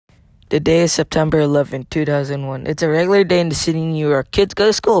The day is September 11, 2001. It's a regular day in the city of New York. Kids go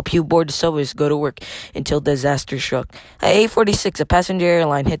to school, people board the subways, go to work, until disaster struck. At 8:46, a passenger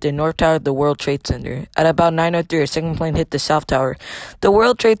airline hit the North Tower of the World Trade Center. At about 9:03, a second plane hit the South Tower. The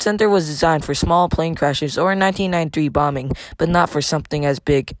World Trade Center was designed for small plane crashes or 1993 bombing, but not for something as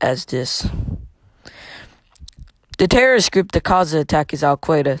big as this. The terrorist group that caused the attack is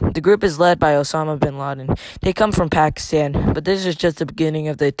Al-Qaeda. The group is led by Osama bin Laden. They come from Pakistan, but this is just the beginning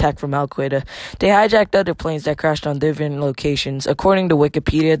of the attack from Al-Qaeda. They hijacked other planes that crashed on different locations. According to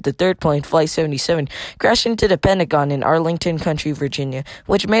Wikipedia, the third plane, Flight 77, crashed into the Pentagon in Arlington County, Virginia,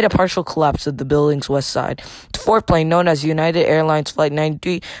 which made a partial collapse of the building's west side. The fourth plane, known as United Airlines Flight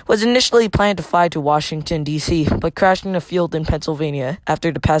 93, was initially planned to fly to Washington, D.C., but crashed in a field in Pennsylvania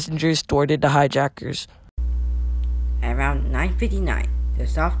after the passengers thwarted the hijackers. At around 9:59, the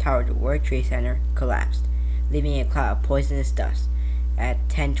South Tower of the World Trade Center collapsed, leaving a cloud of poisonous dust. At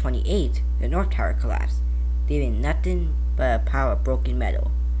 10:28, the North Tower collapsed, leaving nothing but a pile of broken metal.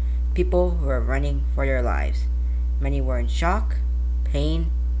 People were running for their lives. Many were in shock,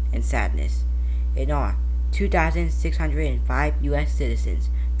 pain, and sadness. In all, 2,605 U.S. citizens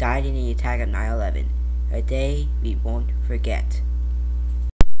died in the attack of 9/11, a day we won't forget.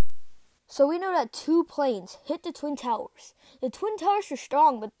 So we know that two planes hit the Twin Towers. The Twin Towers are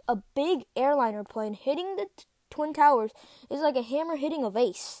strong, but a big airliner plane hitting the Twin Towers is like a hammer hitting a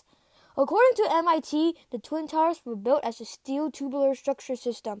vase. According to MIT, the Twin Towers were built as a steel tubular structure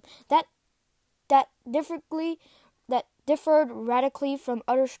system that differed radically from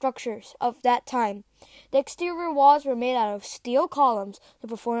other structures of that time. The exterior walls were made out of steel columns to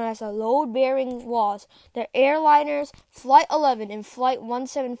perform as a load-bearing walls. The airliners Flight 11 and Flight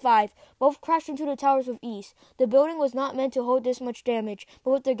 175 both crashed into the towers with ease. The building was not meant to hold this much damage,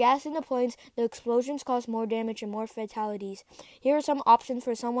 but with the gas in the planes, the explosions caused more damage and more fatalities. Here are some options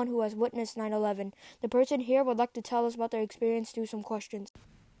for someone who has witnessed 9/11. The person here would like to tell us about their experience through some questions.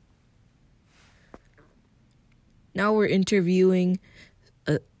 Now we're interviewing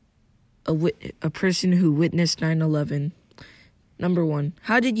a person who witnessed 9/11. Number one,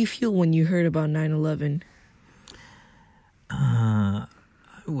 how did you feel when you heard about 9/11? I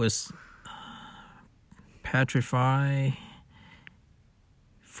was petrified,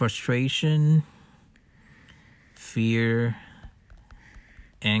 frustration, fear,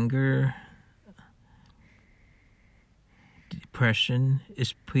 anger, depression.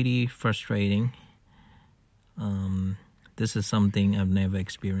 It's pretty frustrating. This is something I've never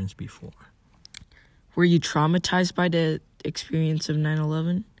experienced before. Were you traumatized by the experience of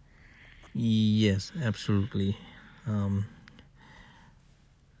 9/11? Yes, absolutely.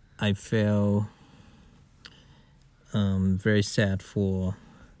 I felt very sad for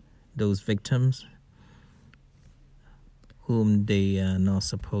those victims whom they are not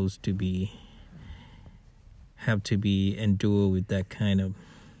supposed to have to be endure with that kind of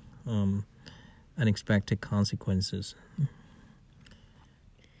unexpected consequences.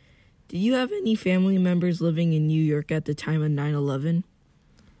 Did you have any family members living in New York at the time of 9/11?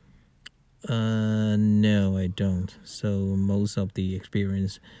 No, I don't. So most of the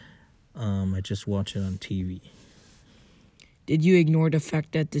experience, I just watch it on TV. Did you ignore the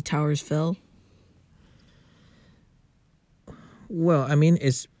fact that the towers fell? Well, I mean,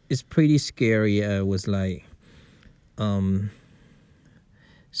 it's pretty scary. I was like,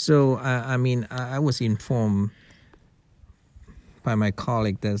 so I was informed by my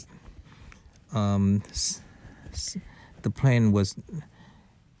colleague that the plane was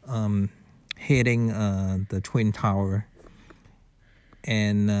hitting the Twin Tower,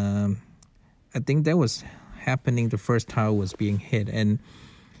 and I think that was happening. The first tower was being hit, and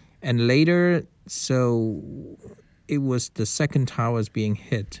later, so it was the second tower was being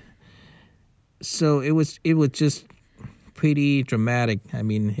hit. So it was just pretty dramatic. I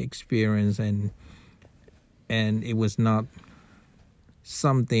mean, experience, and it was not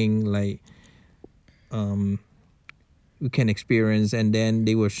something like we can experience. And then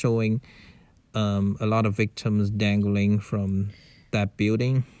they were showing a lot of victims dangling from that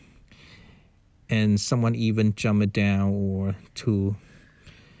building, and someone even jumped down or to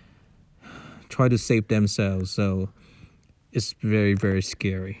try to save themselves. So it's very, very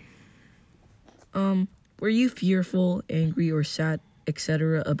scary. Were you fearful, angry, or sad,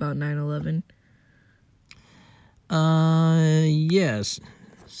 etc. about 9/11? Yes.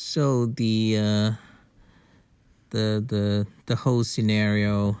 So the whole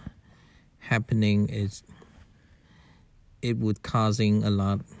scenario happening it would causing a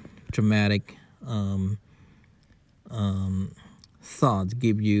lot dramatic thought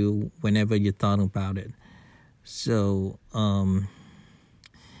give you whenever you thought about it. So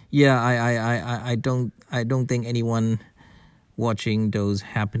yeah, I don't think anyone watching those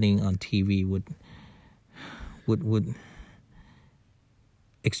happening on TV would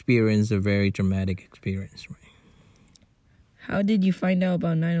experience a very dramatic experience, right? How did you find out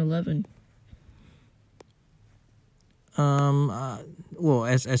about 9/11? Well,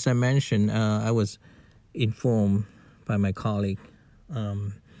 as I mentioned, I was informed by my colleague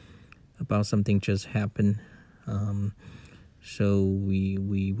about something just happened. So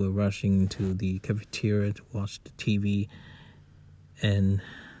we were rushing to the cafeteria to watch the TV, and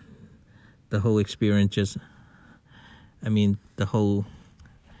the whole experience the whole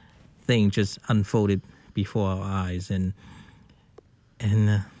thing just unfolded before our eyes, and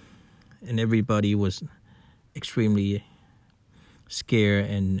everybody was extremely scared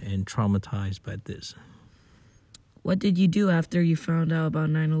and traumatized by this. What did you do after you found out about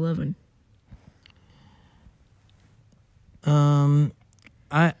 9/11?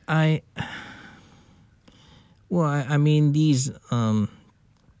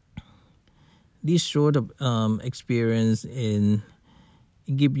 These sort of experience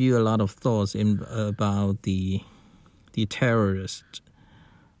give you a lot of thoughts about the terrorists,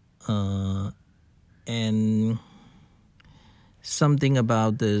 and something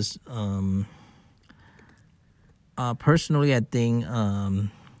about this. Personally, I think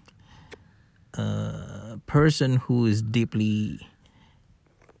a person who is deeply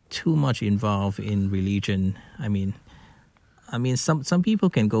too much involved in religion. Some people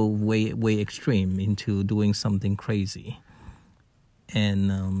can go way extreme into doing something crazy,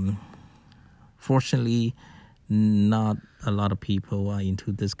 and fortunately, not a lot of people are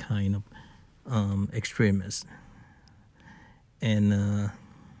into this kind of extremists, and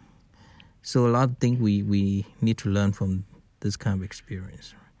so a lot of things we need to learn from this kind of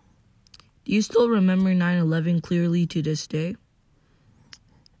experience. Do you still remember 9/11 clearly to this day?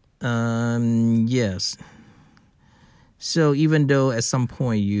 Yes. So even though at some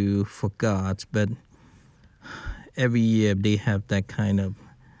point you forgot, but every year they have that kind of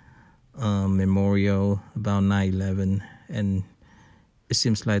memorial about 9/11, and it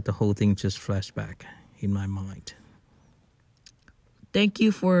seems like the whole thing just flashed back in my mind. Thank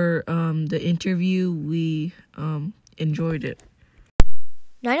you for the interview. We enjoyed it.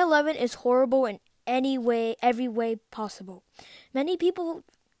 9/11 is horrible in every way possible. Many people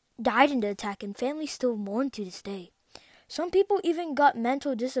died in the attack, and families still mourn to this day. Some people even got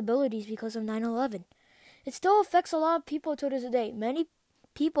mental disabilities because of 9/11. It still affects a lot of people to this day. Many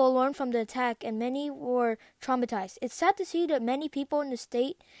people learned from the attack, and many were traumatized. It's sad to see that many people in the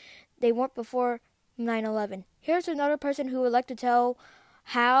state they weren't before 9/11. Here's another person who would like to tell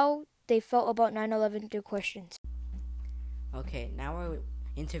how they felt about 9/11 through questions. Okay, now we're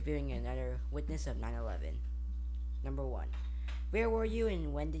interviewing another witness of 9/11. Number 1. Where were you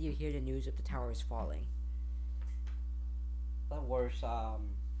and when did you hear the news of the towers falling? That was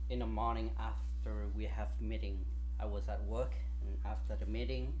in the morning after we have meeting. I was at work, and after the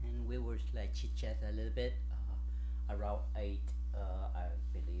meeting, and we were like chit chat a little bit around 8, I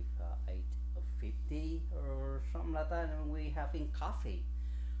believe 8:50 or something like that, and we having coffee,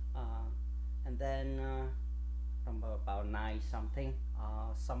 and then from about 9 something,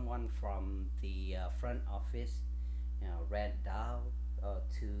 someone from the front office, ran down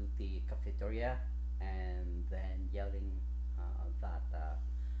to the cafeteria, and then yelling that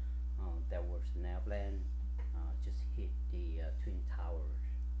there was an airplane just hit the twin towers,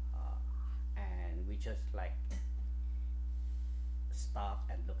 and we just like stop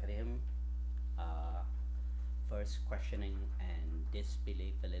and look at him, first questioning and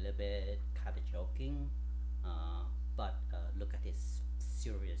disbelief a little bit, kind of joking, but look at his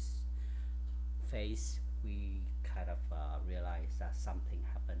serious face, we kind of realized that something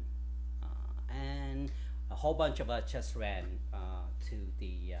happened, and a whole bunch of us just ran to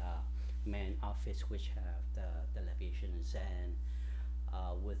the main office, which have the televisions, and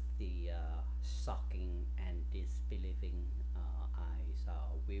with the shocking and disbelieving eyes,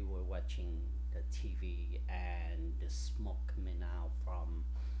 we were watching the TV, and the smoke coming out from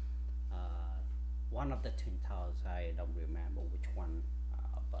one of the twin towers. I don't remember which one,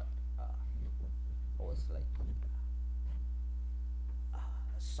 but it was like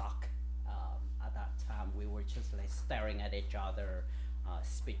shock. At that time, we were just like staring at each other,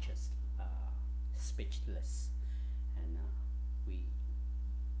 speechless, and we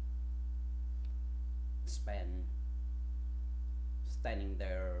spent standing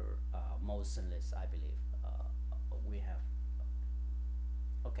there motionless. I believe we have.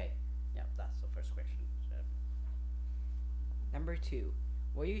 Okay, yeah, that's the first question. Number 2.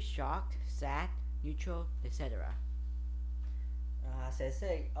 Were you shocked, sad, neutral, etc.? As I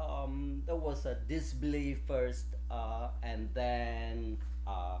say, there was a disbelief first, and then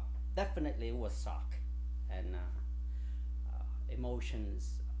definitely was shock, and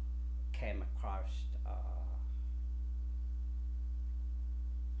emotions came across.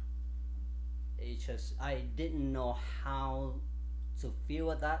 It's just I didn't know how to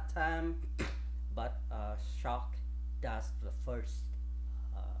feel at that time, but shock. That's the first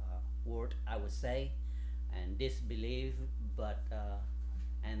word I would say, and disbelief. But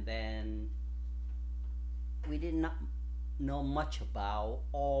and then we did not know much about,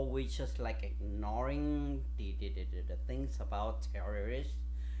 or we just like ignoring the things about terrorists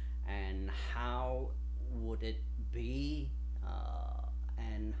and how would it be,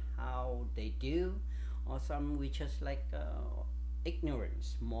 and how they do, or some we just like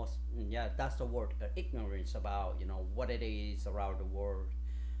ignorance most, yeah, that's the word, ignorance about what it is around the world.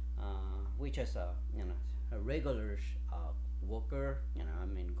 We just a regular worker, I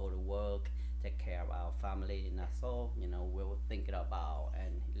mean, go to work, take care of our family, and that's all. We were thinking about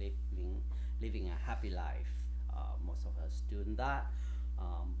and living a happy life. Most of us doing that,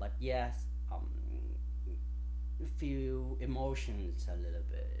 but yes, feel emotions a little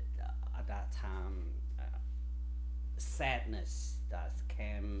bit at that time. Sadness that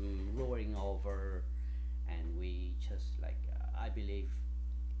came roaring over, and we just like I believe.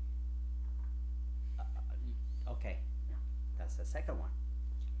 Okay, that's the second one.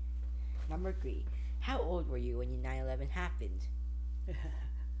 Number 3. How old were you when 9/11 happened?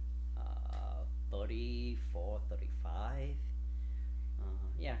 34, 35.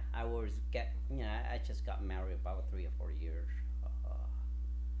 Yeah, I was I just got married about 3 or 4 years,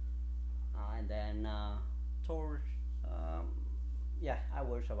 and then towards yeah, I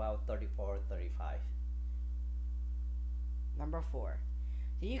was about 34, 35. Number 4.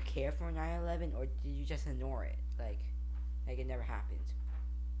 Did you care for 9/11, or did you just ignore it? Like it never happened?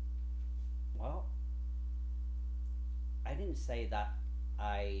 Well, I didn't say that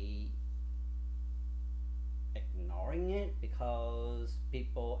I ignoring it, because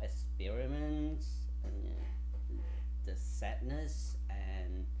people experiments and the sadness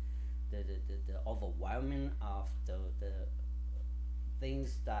and the overwhelming of the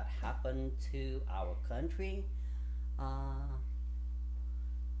things that happen to our country.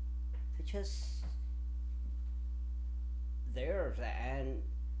 It's just there, and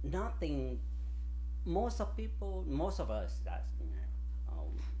nothing. Most of us that's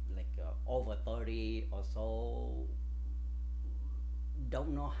like over 30 or so don't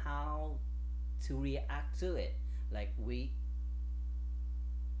know how to react to it. Like we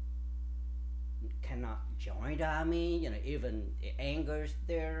cannot join the army. Even the anger's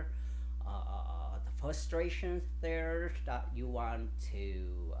there, the frustrations there, that uh,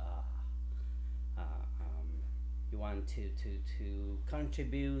 um, you want to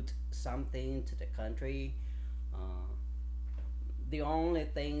contribute something to the country. Uh, the only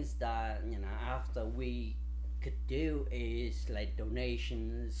things that after we could do is like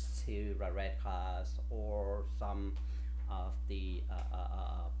donations to the Red Cross, or some of the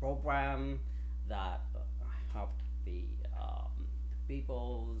program that help the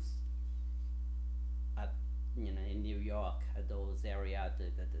peoples at in New York, those area,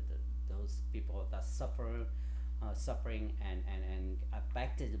 those people that suffering and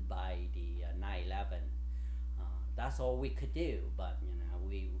affected by the 9/11. That's all we could do, but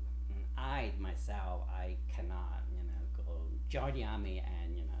I myself, I cannot go join the army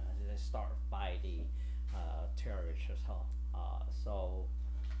and start fighting terrorists or so.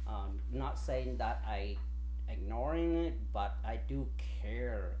 Not saying that I ignoring it, but I do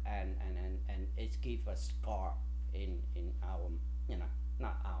care, and it gives a scar in our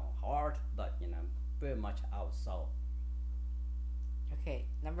not our heart, but very much our soul. Okay,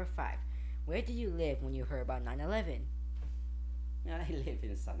 number 5. Where did you live when you heard about 9/11? I live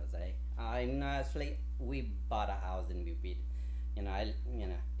in San Jose. Actually, we bought a house in Milpitas.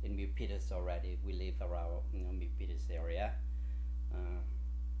 In Milpitas already. We live around Milpitas area. Uh,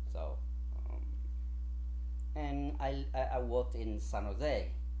 so, and I worked in San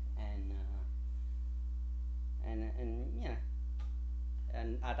Jose, and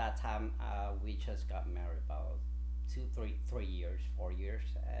and at that time we just got married about 3 years, 4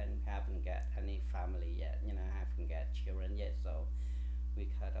 years, and haven't got any family yet. Haven't got children yet, so we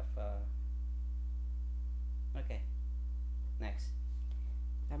kind of okay. Next.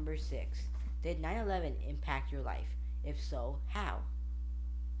 Number 6. Did 9/11 impact your life? If so, how?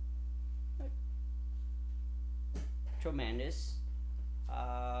 Tremendous.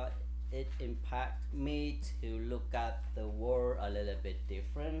 It impact me to look at the world a little bit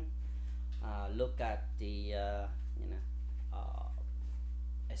different. Look at the uh,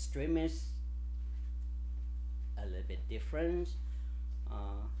 extremists a little bit different,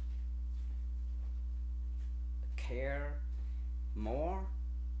 uh, care more,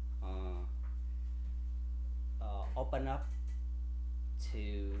 uh, open up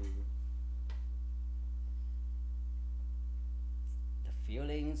to the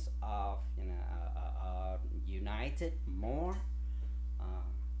feelings of united more, uh,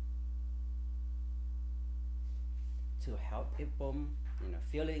 to help people,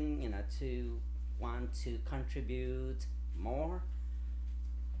 feeling, to want to contribute more.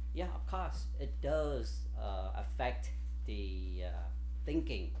 Yeah, of course, it does affect the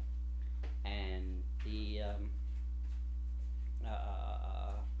thinking and the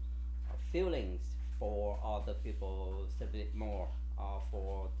feelings for other people a bit more, or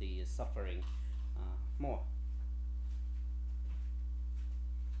for the suffering more.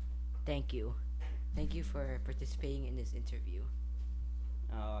 Thank you. Thank you for participating in this interview.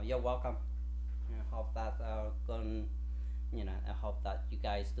 You're welcome. I hope that I hope that you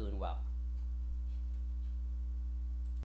guys doing well.